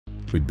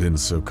We'd been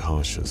so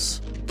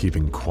cautious,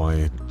 keeping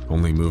quiet,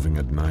 only moving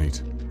at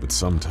night, but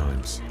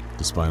sometimes,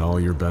 despite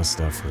all your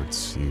best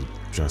efforts, you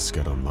just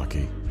get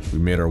unlucky. We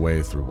made our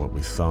way through what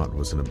we thought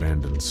was an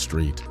abandoned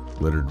street,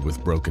 littered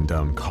with broken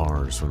down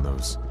cars when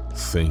those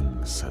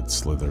things had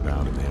slithered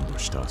out and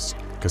ambushed us.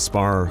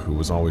 Kaspar, who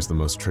was always the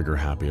most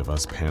trigger-happy of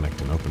us,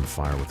 panicked and opened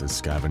fire with his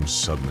scavenged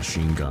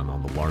submachine gun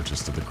on the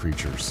largest of the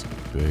creatures.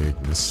 Big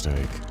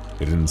mistake.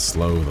 It didn't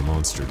slow the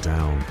monster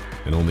down,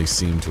 and only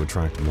seemed to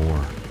attract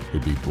more.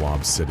 It'd be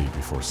Blob City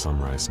before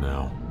sunrise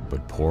now,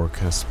 but poor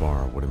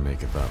Kaspar wouldn't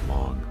make it that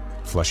long.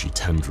 Fleshy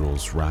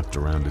tendrils wrapped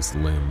around his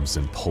limbs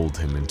and pulled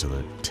him into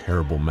the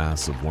terrible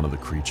mass of one of the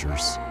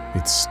creatures.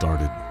 It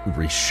started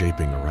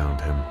reshaping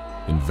around him,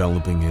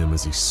 enveloping him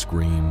as he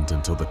screamed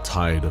until the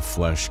tide of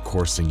flesh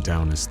coursing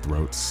down his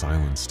throat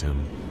silenced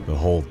him. The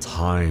whole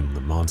time,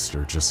 the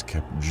monster just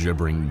kept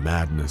gibbering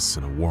madness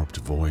in a warped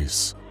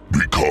voice.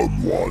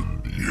 Become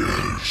one,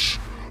 yes.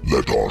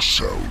 Let our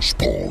cells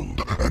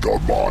bond and our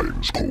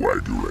minds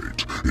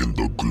coagulate in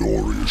the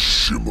glorious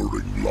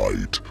shimmering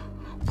light.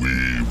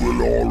 We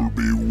will all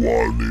be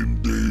one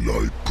in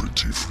daylight,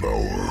 pretty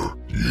flower.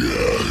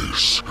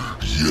 Yes,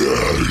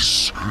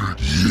 yes,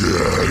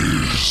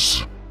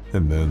 yes.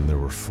 And then there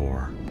were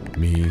four.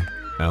 Me,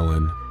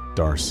 Ellen,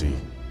 Darcy,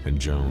 and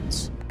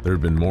Jones. There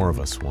had been more of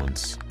us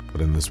once,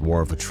 but in this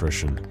war of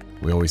attrition,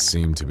 we always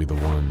seemed to be the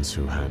ones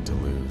who had to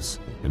lose.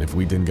 And if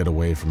we didn't get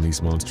away from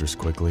these monsters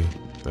quickly,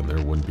 then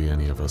there wouldn't be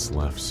any of us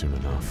left soon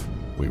enough.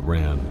 We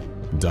ran,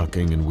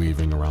 ducking and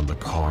weaving around the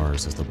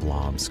cars as the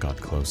blobs got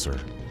closer.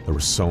 There were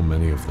so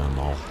many of them,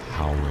 all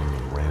howling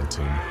and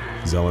ranting,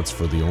 zealots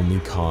for the only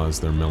cause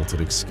their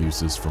melted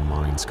excuses for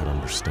minds could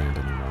understand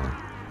anymore.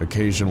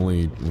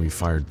 Occasionally, we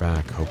fired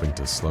back, hoping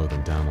to slow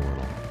them down a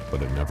little,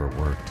 but it never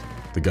worked.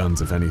 The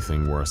guns, if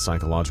anything, were a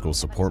psychological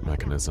support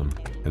mechanism,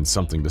 and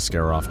something to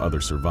scare off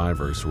other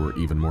survivors who were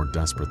even more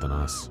desperate than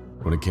us.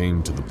 When it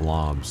came to the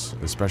blobs,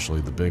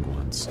 especially the big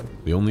ones,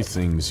 the only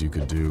things you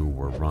could do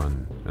were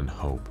run and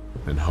hope,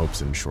 and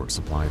hope's in short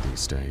supply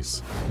these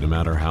days. No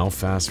matter how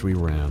fast we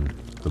ran,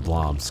 the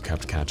blobs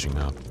kept catching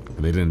up, and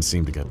they didn't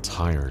seem to get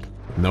tired.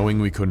 Knowing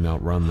we couldn't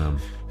outrun them,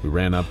 we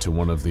ran up to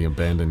one of the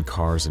abandoned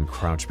cars and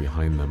crouched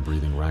behind them,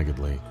 breathing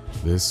raggedly.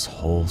 This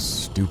whole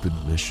stupid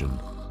mission,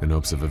 in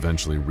hopes of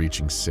eventually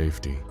reaching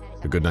safety,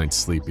 a good night's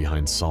sleep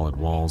behind solid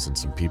walls and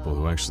some people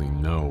who actually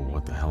know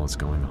what the hell is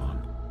going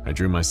on. I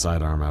drew my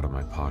sidearm out of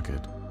my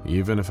pocket.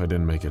 Even if I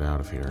didn't make it out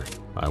of here,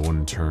 I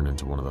wouldn't turn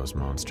into one of those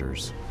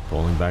monsters.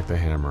 Pulling back the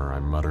hammer, I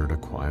muttered a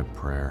quiet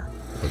prayer.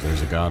 If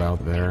there's a God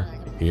out there,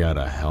 he had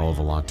a hell of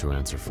a lot to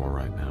answer for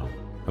right now.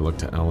 I looked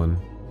to Ellen,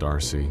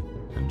 Darcy,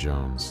 and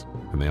Jones,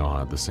 and they all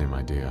had the same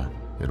idea.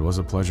 It was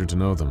a pleasure to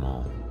know them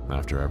all,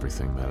 after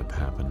everything that had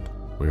happened.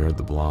 We heard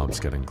the blobs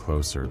getting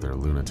closer, their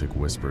lunatic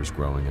whispers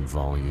growing in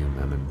volume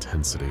and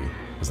intensity,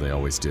 as they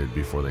always did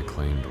before they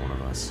claimed one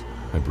of us.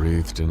 I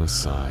breathed in a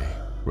sigh,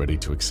 ready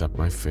to accept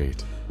my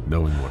fate,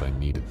 knowing what I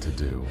needed to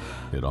do.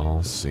 It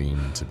all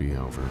seemed to be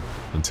over,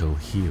 until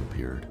he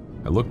appeared.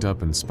 I looked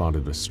up and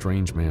spotted a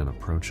strange man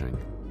approaching.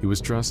 He was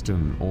dressed in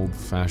an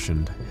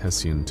old-fashioned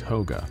Hessian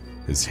toga,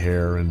 his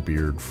hair and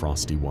beard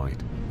frosty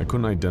white. I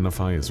couldn't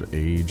identify his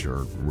age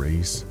or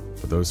race,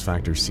 but those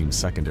factors seemed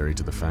secondary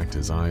to the fact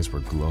his eyes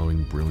were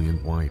glowing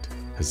brilliant white,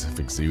 as if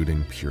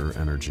exuding pure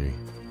energy.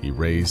 He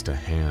raised a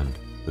hand,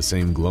 the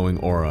same glowing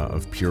aura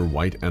of pure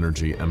white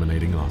energy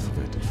emanating off of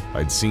it.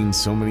 I'd seen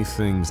so many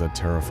things that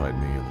terrified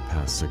me in the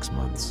past 6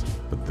 months,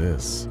 but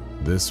this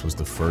was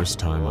the first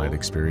time I'd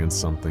experienced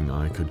something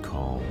I could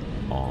call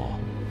awe.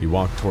 He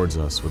walked towards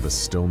us with a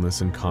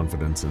stillness and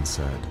confidence and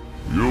said,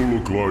 You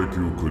look like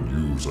you could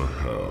use a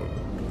hand.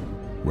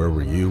 Where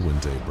were you when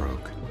day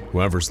broke?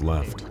 Whoever's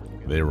left,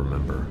 they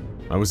remember.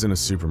 I was in a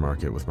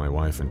supermarket with my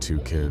wife and 2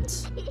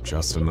 kids.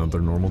 Just another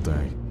normal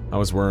day. I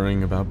was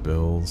worrying about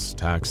bills,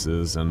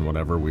 taxes, and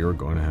whatever we were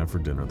going to have for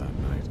dinner that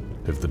night.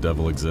 If the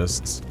devil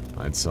exists,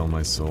 I'd sell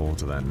my soul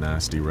to that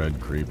nasty red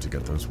creep to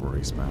get those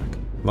worries back.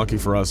 Lucky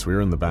for us, we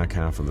were in the back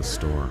half of the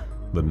store,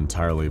 lit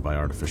entirely by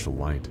artificial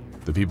light.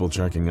 The people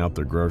checking out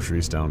their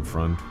groceries down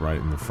front, right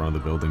in the front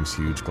of the building's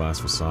huge glass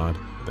facade,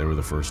 they were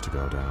the first to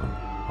go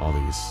down. All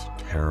these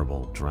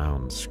terrible,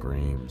 drowned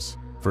screams.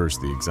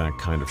 First, the exact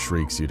kind of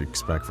shrieks you'd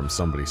expect from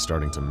somebody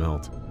starting to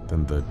melt,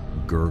 then the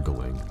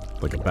gurgling,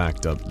 like a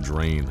backed-up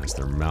drain as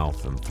their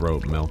mouth and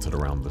throat melted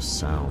around the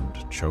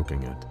sound,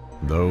 choking it.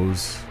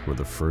 Those were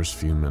the first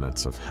few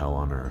minutes of hell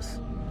on earth.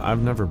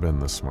 I've never been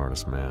the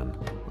smartest man.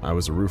 I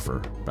was a roofer,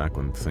 back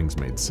when things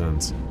made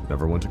sense.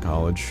 Never went to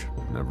college,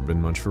 never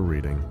been much for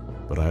reading,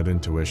 but I had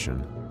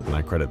intuition, and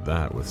I credit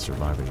that with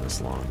surviving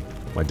this long.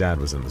 My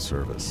dad was in the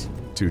service,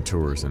 2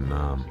 tours in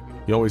Nam.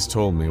 He always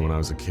told me when I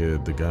was a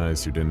kid, the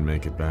guys who didn't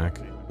make it back,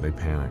 they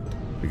panicked.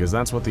 Because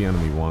that's what the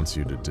enemy wants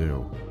you to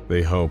do.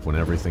 They hope when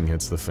everything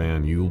hits the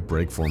fan, you'll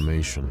break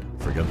formation,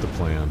 forget the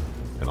plan,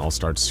 and all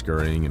start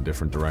scurrying in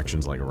different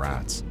directions like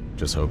rats,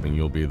 just hoping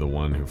you'll be the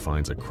one who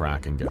finds a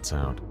crack and gets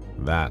out.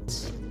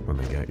 That's when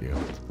they get you.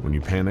 When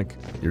you panic,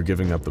 you're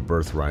giving up the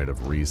birthright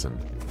of reason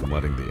and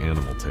letting the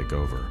animal take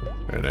over.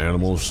 An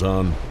animal,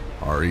 son?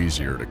 are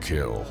easier to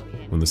kill.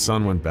 When the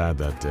sun went bad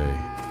that day,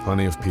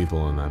 plenty of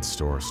people in that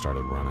store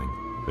started running.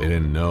 They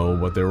didn't know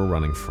what they were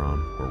running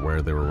from or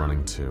where they were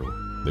running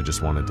to. They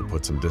just wanted to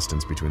put some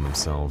distance between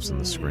themselves and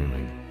the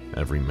screaming.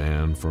 Every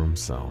man for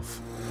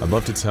himself. I'd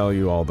love to tell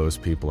you all those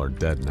people are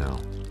dead now,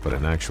 but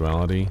in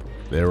actuality,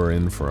 they were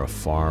in for a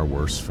far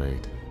worse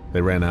fate.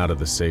 They ran out of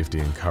the safety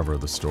and cover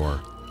of the store,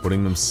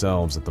 putting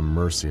themselves at the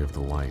mercy of the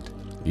light.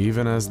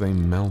 Even as they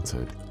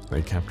melted,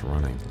 they kept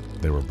running.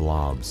 They were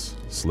blobs,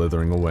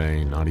 slithering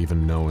away, not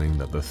even knowing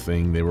that the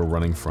thing they were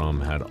running from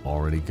had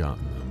already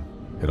gotten them.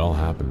 It all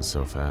happened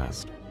so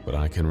fast, but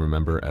I can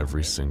remember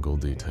every single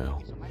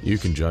detail. You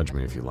can judge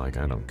me if you like,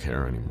 I don't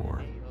care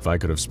anymore. If I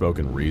could have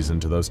spoken reason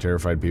to those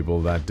terrified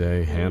people that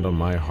day, hand on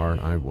my heart,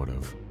 I would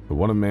have. But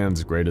one of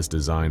man's greatest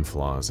design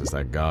flaws is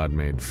that God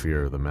made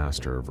fear the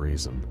master of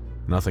reason.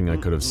 Nothing I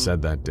could have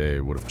said that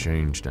day would have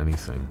changed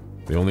anything.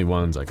 The only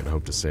ones I could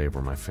hope to save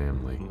were my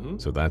family,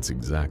 so that's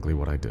exactly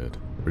what I did.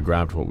 We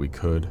grabbed what we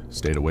could,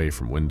 stayed away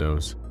from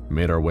windows, and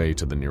made our way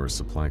to the nearest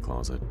supply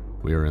closet.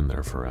 We were in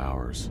there for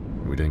hours.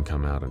 We didn't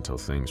come out until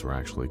things were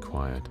actually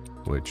quiet,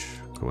 which,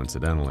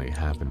 coincidentally,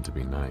 happened to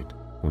be night.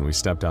 When we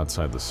stepped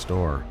outside the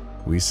store,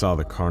 we saw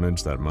the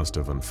carnage that must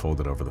have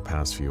unfolded over the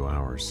past few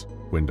hours.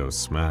 Windows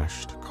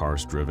smashed,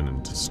 cars driven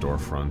into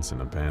storefronts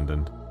and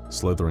abandoned,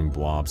 slithering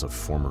blobs of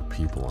former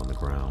people on the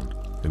ground.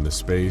 In the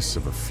space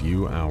of a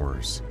few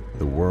hours,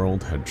 the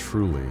world had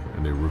truly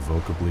and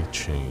irrevocably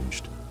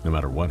changed. No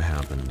matter what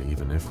happened,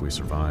 even if we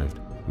survived,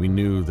 we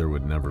knew there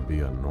would never be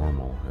a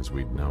normal as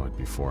we'd know it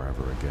before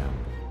ever again.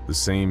 The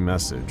same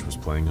message was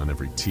playing on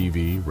every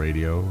TV,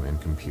 radio,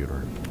 and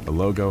computer. A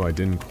logo I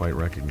didn't quite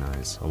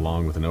recognize,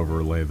 along with an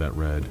overlay that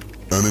read,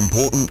 "An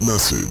important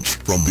message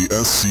from the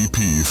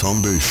SCP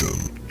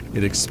Foundation."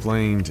 It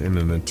explained in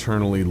an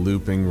eternally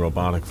looping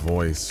robotic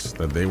voice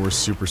that they were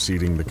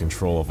superseding the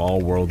control of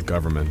all world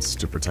governments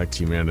to protect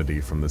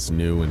humanity from this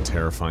new and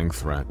terrifying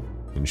threat.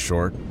 In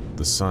short,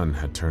 the sun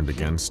had turned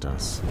against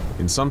us.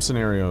 In some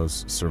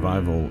scenarios,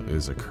 survival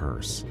is a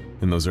curse.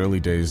 In those early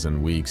days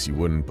and weeks, you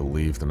wouldn't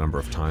believe the number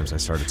of times I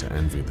started to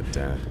envy the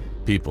dead.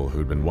 People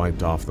who'd been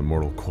wiped off the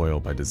mortal coil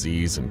by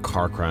disease and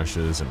car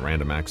crashes and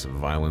random acts of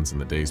violence in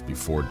the days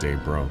before day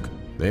broke.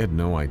 They had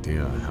no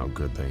idea how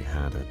good they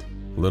had it.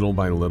 Little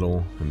by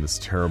little, in this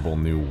terrible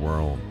new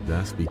world,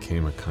 death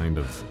became a kind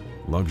of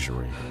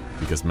luxury.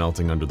 Because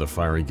melting under the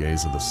fiery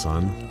gaze of the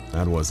sun,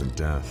 that wasn't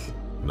death,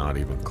 not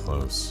even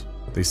close.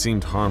 They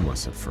seemed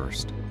harmless at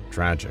first.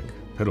 Tragic,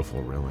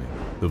 pitiful really.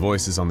 The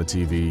voices on the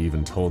TV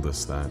even told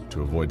us that,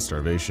 to avoid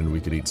starvation, we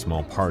could eat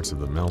small parts of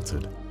the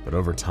melted. But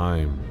over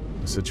time,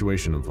 the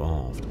situation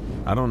evolved.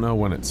 I don't know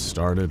when it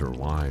started or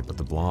why, but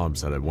the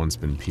blobs that had once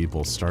been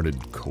people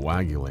started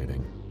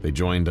coagulating. They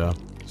joined up,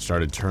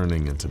 started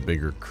turning into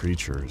bigger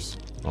creatures,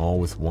 all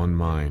with one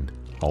mind,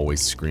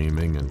 always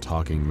screaming and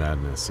talking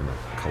madness in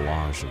a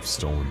collage of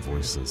stolen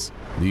voices.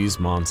 These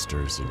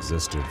monsters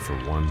existed for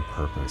one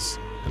purpose,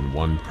 and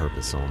one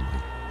purpose only: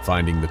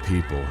 finding the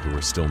people who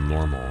were still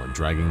normal and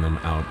dragging them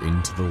out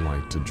into the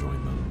light to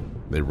join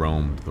them. They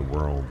roamed the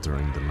world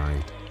during the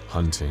night,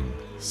 hunting,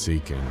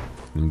 seeking,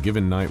 and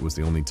given night was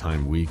the only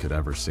time we could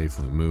ever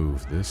safely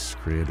move, this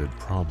created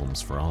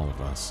problems for all of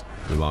us.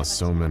 We lost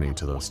so many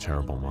to those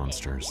terrible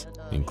monsters,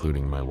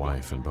 including my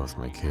wife and both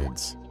my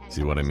kids.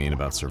 See what I mean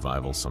about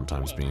survival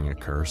sometimes being a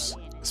curse?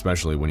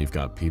 Especially when you've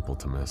got people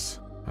to miss.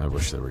 I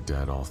wish they were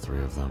dead, all three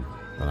of them,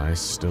 but I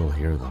still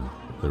hear them.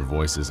 Their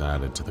voices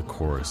added to the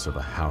chorus of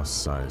a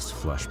house-sized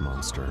flesh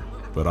monster.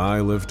 But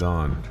I lived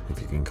on,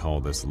 if you can call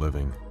this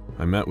living.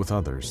 I met with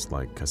others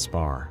like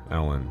Caspar,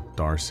 Ellen,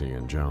 Darcy,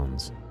 and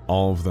Jones.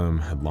 All of them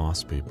had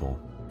lost people.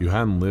 You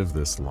hadn't lived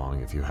this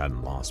long if you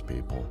hadn't lost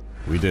people.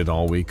 We did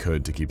all we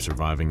could to keep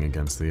surviving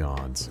against the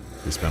odds.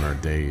 We spent our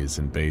days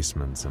in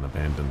basements and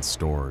abandoned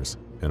stores,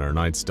 and our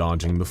nights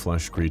dodging the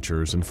flesh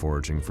creatures and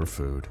foraging for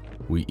food.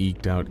 We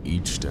eked out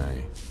each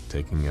day,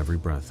 taking every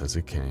breath as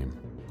it came.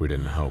 We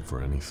didn't hope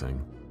for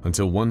anything.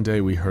 Until one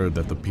day we heard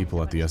that the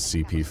people at the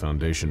SCP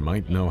Foundation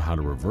might know how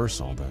to reverse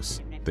all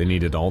this. They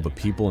needed all the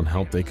people and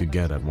help they could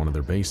get at one of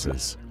their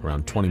bases,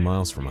 around 20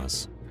 miles from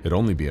us. It'd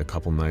only be a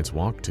couple nights'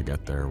 walk to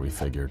get there, we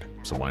figured,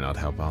 so why not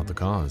help out the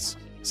cause?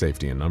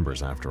 Safety in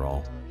numbers, after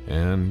all.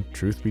 And,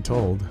 truth be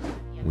told,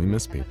 we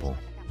miss people.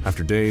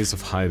 After days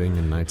of hiding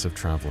and nights of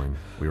traveling,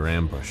 we were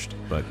ambushed,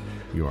 but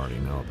you already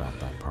know about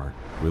that part.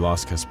 We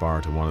lost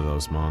Caspar to one of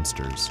those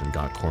monsters and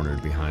got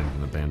cornered behind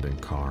an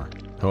abandoned car.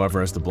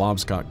 However, as the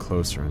blobs got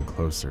closer and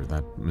closer,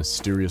 that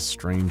mysterious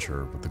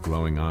stranger with the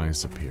glowing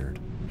eyes appeared.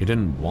 He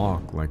didn't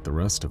walk like the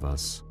rest of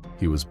us.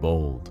 He was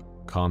bold,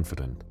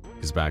 confident,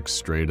 his back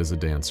straight as a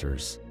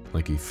dancer's,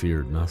 like he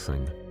feared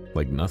nothing,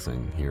 like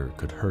nothing here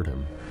could hurt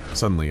him.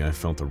 Suddenly, I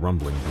felt a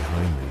rumbling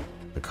behind me.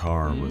 The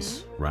car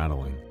was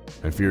rattling.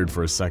 I feared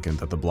for a second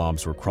that the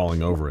blobs were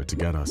crawling over it to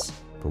get us,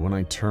 but when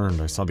I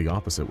turned, I saw the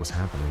opposite was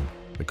happening.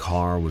 The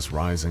car was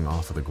rising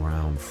off of the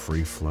ground,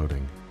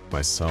 free-floating.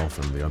 Myself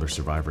and the other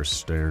survivors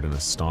stared in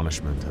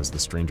astonishment as the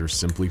stranger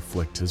simply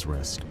flicked his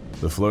wrist.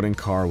 The floating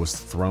car was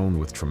thrown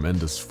with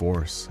tremendous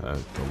force at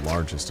the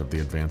largest of the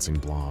advancing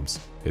blobs.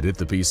 It hit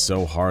the beast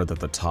so hard that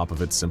the top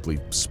of it simply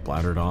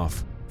splattered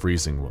off,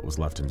 freezing what was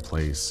left in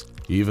place.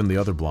 Even the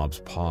other blobs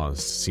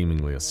paused,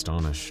 seemingly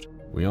astonished.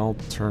 We all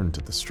turned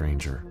to the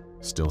stranger,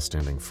 still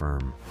standing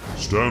firm.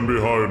 "Stand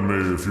behind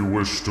me if you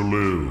wish to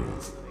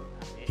live,"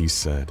 he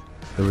said.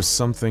 There was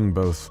something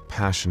both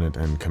passionate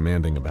and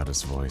commanding about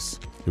his voice.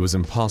 It was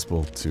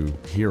impossible to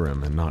hear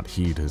him and not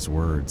heed his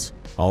words.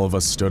 All of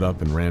us stood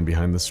up and ran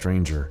behind the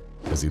stranger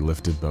as he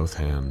lifted both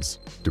hands.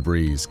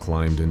 Debris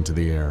climbed into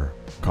the air.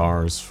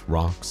 Cars,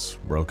 rocks,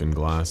 broken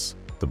glass.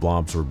 The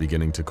blobs were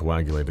beginning to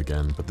coagulate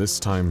again, but this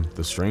time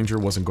the stranger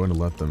wasn't going to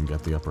let them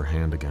get the upper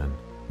hand again.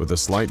 With a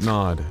slight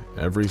nod,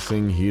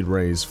 everything he'd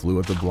raised flew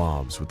at the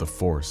blobs with the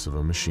force of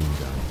a machine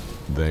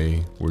gun.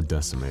 They were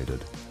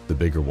decimated. The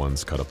bigger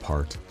ones cut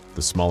apart,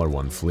 the smaller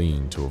one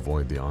fleeing to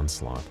avoid the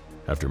onslaught.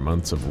 After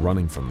months of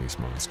running from these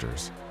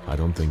monsters, I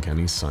don't think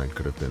any sight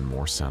could have been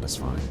more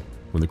satisfying.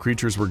 When the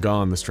creatures were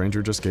gone, the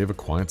stranger just gave a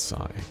quiet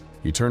sigh.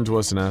 He turned to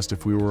us and asked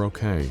if we were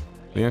okay.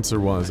 The answer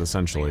was,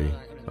 essentially,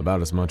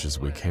 about as much as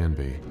we can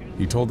be.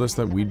 He told us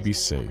that we'd be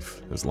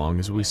safe as long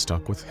as we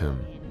stuck with him.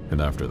 And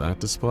after that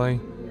display,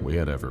 we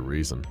had every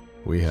reason.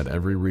 We had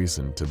every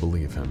reason to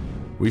believe him.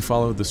 We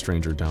followed the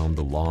stranger down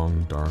the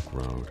long, dark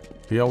road.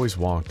 He always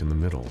walked in the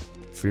middle,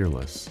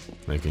 fearless,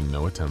 making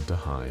no attempt to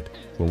hide.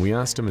 When we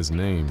asked him his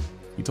name,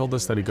 he told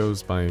us that he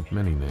goes by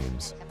many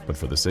names, but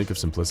for the sake of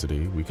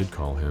simplicity, we could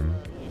call him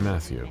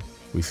Matthew.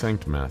 We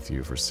thanked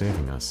Matthew for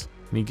saving us,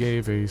 and he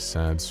gave a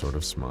sad sort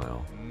of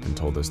smile and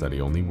told us that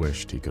he only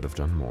wished he could have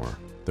done more.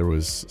 There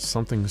was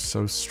something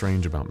so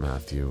strange about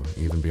Matthew,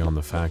 even beyond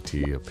the fact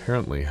he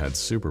apparently had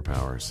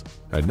superpowers.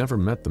 I'd never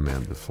met the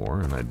man before,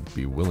 and I'd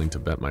be willing to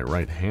bet my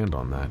right hand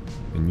on that,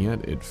 and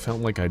yet it felt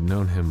like I'd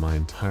known him my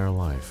entire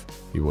life.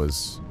 He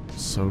was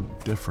so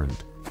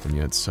different, and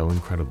yet so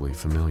incredibly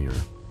familiar.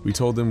 We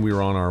told him we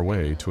were on our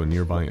way to a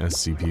nearby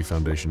SCP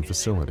Foundation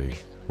facility,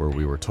 where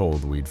we were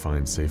told we'd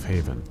find safe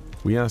haven.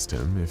 We asked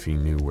him if he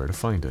knew where to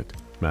find it.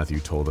 Matthew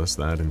told us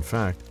that, in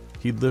fact,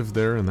 he'd lived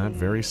there in that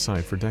very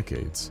site for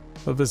decades.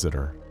 A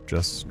visitor,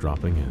 just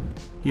dropping in.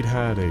 He'd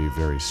had a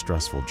very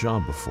stressful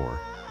job before,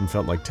 and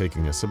felt like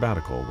taking a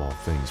sabbatical while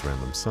things ran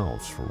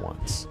themselves for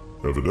once.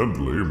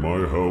 "Evidently,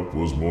 my help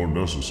was more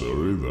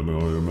necessary than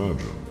I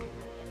imagined,"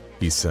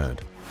 he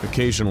said.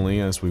 Occasionally,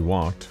 as we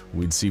walked,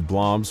 we'd see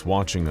blobs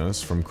watching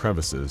us from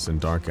crevices and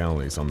dark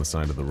alleys on the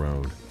side of the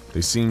road.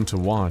 They seemed to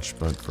watch,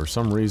 but for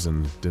some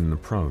reason didn't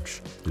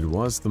approach. It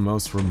was the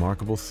most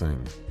remarkable thing.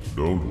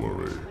 "Don't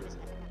worry,"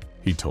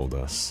 he told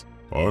us.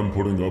 "I'm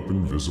putting up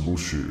invisible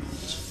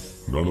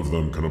shields. None of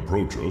them can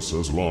approach us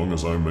as long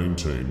as I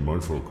maintain my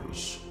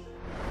focus."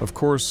 Of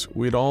course,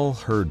 we'd all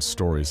heard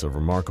stories of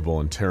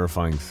remarkable and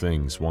terrifying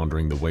things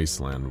wandering the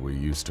wasteland we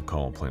used to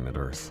call planet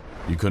Earth.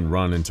 You couldn't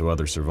run into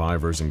other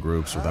survivors and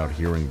groups without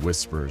hearing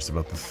whispers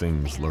about the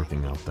things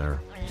lurking out there.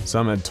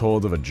 Some had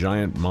told of a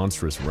giant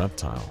monstrous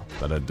reptile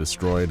that had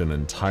destroyed an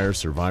entire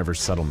survivor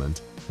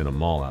settlement in a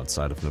mall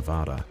outside of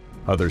Nevada.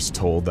 Others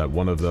told that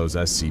one of those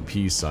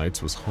SCP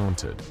sites was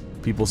haunted.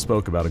 People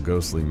spoke about a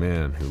ghostly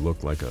man who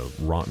looked like a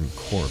rotten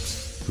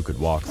corpse who could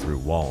walk through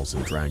walls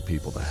and drag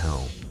people to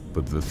hell.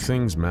 But the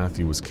things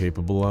Matthew was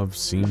capable of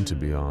seemed to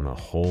be on a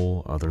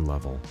whole other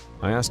level.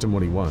 I asked him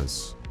what he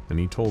was, and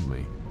he told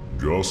me.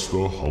 "Just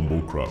a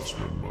humble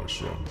craftsman, my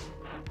son.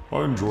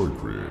 I enjoy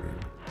creating,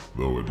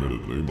 though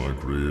admittedly my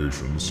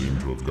creations seem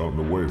to have gotten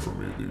away from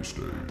me these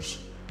days."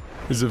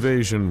 His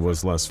evasion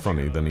was less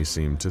funny than he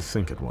seemed to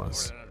think it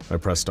was. I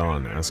pressed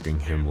on,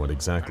 asking him what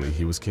exactly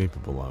he was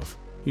capable of.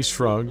 He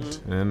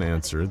shrugged and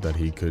answered that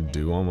he could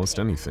do almost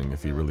anything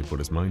if he really put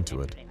his mind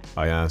to it.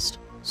 I asked,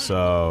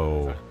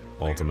 "So,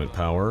 ultimate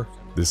power?"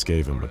 This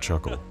gave him a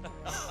chuckle.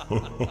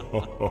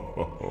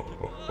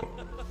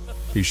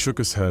 He shook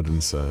his head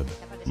and said,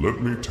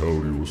 "Let me tell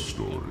you a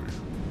story.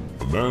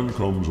 A man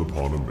comes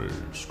upon a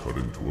maze cut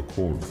into a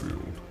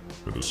cornfield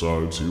and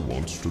decides he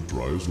wants to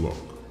try his luck.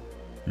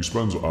 He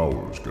spends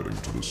hours getting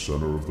to the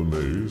center of the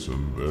maze,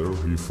 and there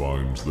he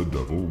finds the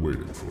devil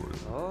waiting for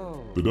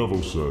him. The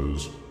devil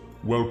says,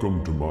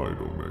 'Welcome to my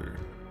domain.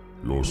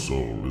 Your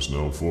soul is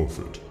now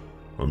forfeit,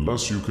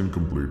 unless you can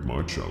complete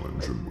my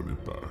challenge and win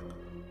it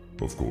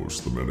back.' Of course,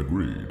 the men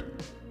agreed.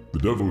 The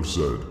devil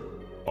said,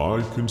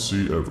 'I can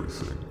see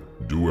everything,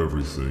 do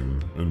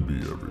everything, and be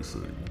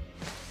everything.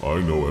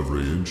 I know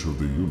every inch of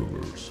the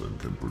universe and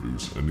can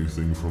produce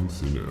anything from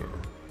thin air.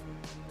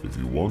 If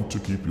you want to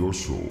keep your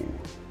soul,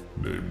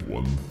 name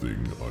one thing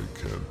I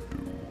can't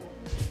do.'"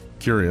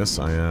 Curious,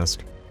 I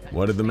asked,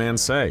 "What did the man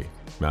say?"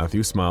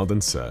 Matthew smiled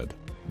and said,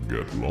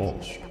 "Get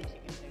lost."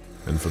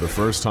 And for the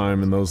first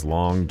time in those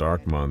long,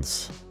 dark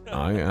months,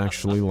 I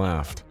actually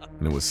laughed.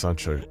 And it was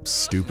such a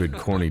stupid,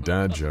 corny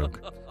dad joke.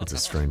 It's a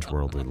strange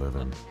world we live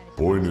in.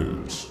 "Point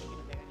is,"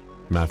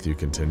 Matthew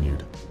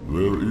continued,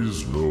 "there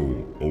is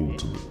no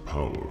ultimate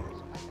power.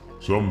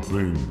 Some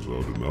things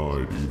are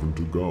denied even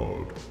to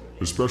God.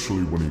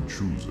 especially when he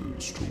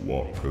chooses to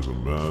walk as a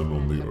man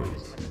on the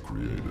earth he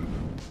created.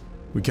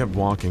 We kept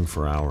walking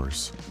for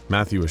hours.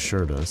 Matthew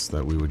assured us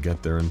that we would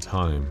get there in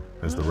time,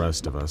 as the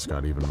rest of us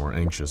got even more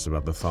anxious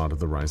about the thought of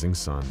the rising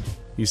sun.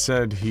 He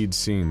said he'd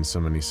seen so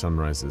many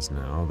sunrises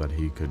now that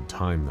he could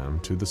time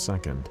them to the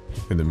second.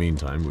 In the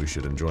meantime, we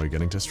should enjoy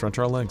getting to stretch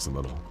our legs a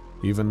little.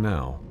 Even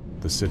now,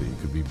 the city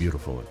could be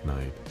beautiful at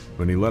night.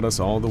 When he led us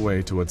all the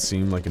way to what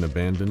seemed like an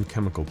abandoned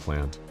chemical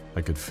plant,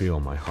 I could feel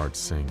my heart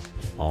sink.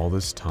 All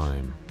this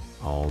time,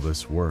 all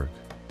this work,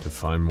 to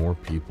find more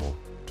people,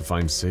 to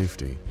find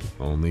safety,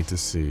 only to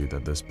see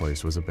that this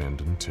place was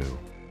abandoned too.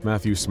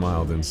 Matthew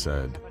smiled and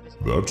said,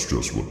 "That's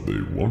just what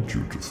they want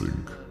you to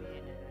think."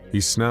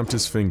 He snapped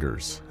his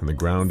fingers, and the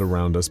ground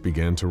around us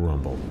began to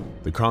rumble.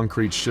 The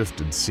concrete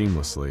shifted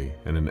seamlessly,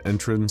 and an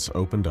entrance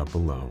opened up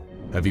below.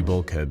 Heavy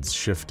bulkheads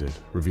shifted,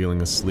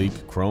 revealing a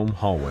sleek chrome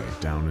hallway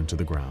down into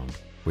the ground.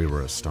 We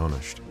were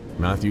astonished.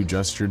 Matthew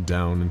gestured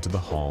down into the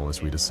hall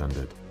as we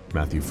descended.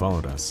 Matthew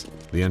followed us,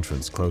 the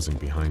entrance closing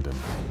behind him.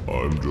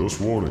 "I'm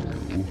just warning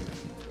you,"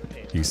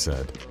 he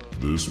said.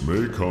 "This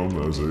may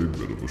come as a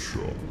bit of a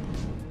shock."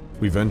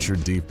 We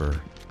ventured deeper,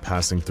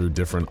 passing through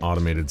different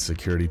automated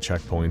security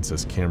checkpoints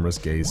as cameras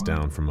gazed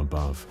down from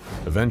above.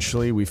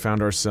 Eventually, we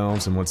found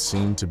ourselves in what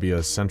seemed to be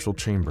a central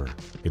chamber.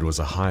 It was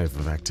a hive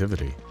of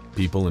activity.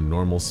 People in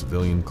normal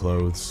civilian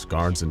clothes,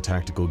 guards in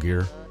tactical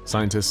gear,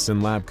 scientists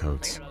in lab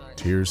coats.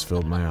 Tears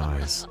filled my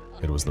eyes.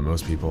 It was the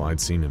most people I'd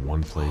seen in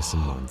one place in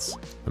months.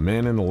 A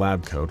man in a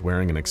lab coat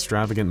wearing an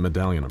extravagant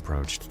medallion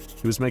approached.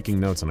 He was making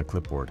notes on a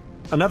clipboard.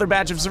 "Another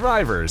batch of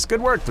survivors!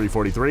 Good work,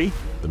 343,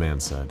 the man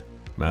said.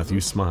 Matthew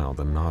smiled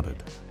and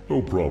nodded.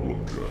 "No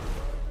problem,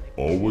 Jack.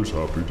 Always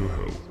happy to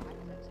help."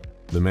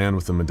 The man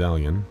with the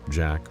medallion,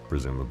 Jack,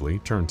 presumably,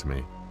 turned to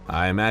me.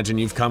 "I imagine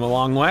you've come a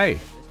long way,"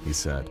 he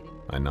said.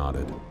 I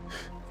nodded.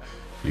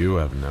 "You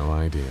have no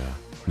idea.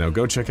 Now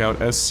go check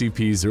out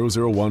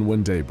SCP-001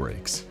 when day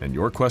breaks, and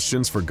your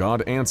questions for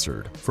God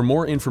answered for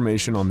more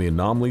information on the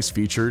anomalies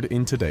featured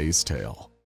in today's tale."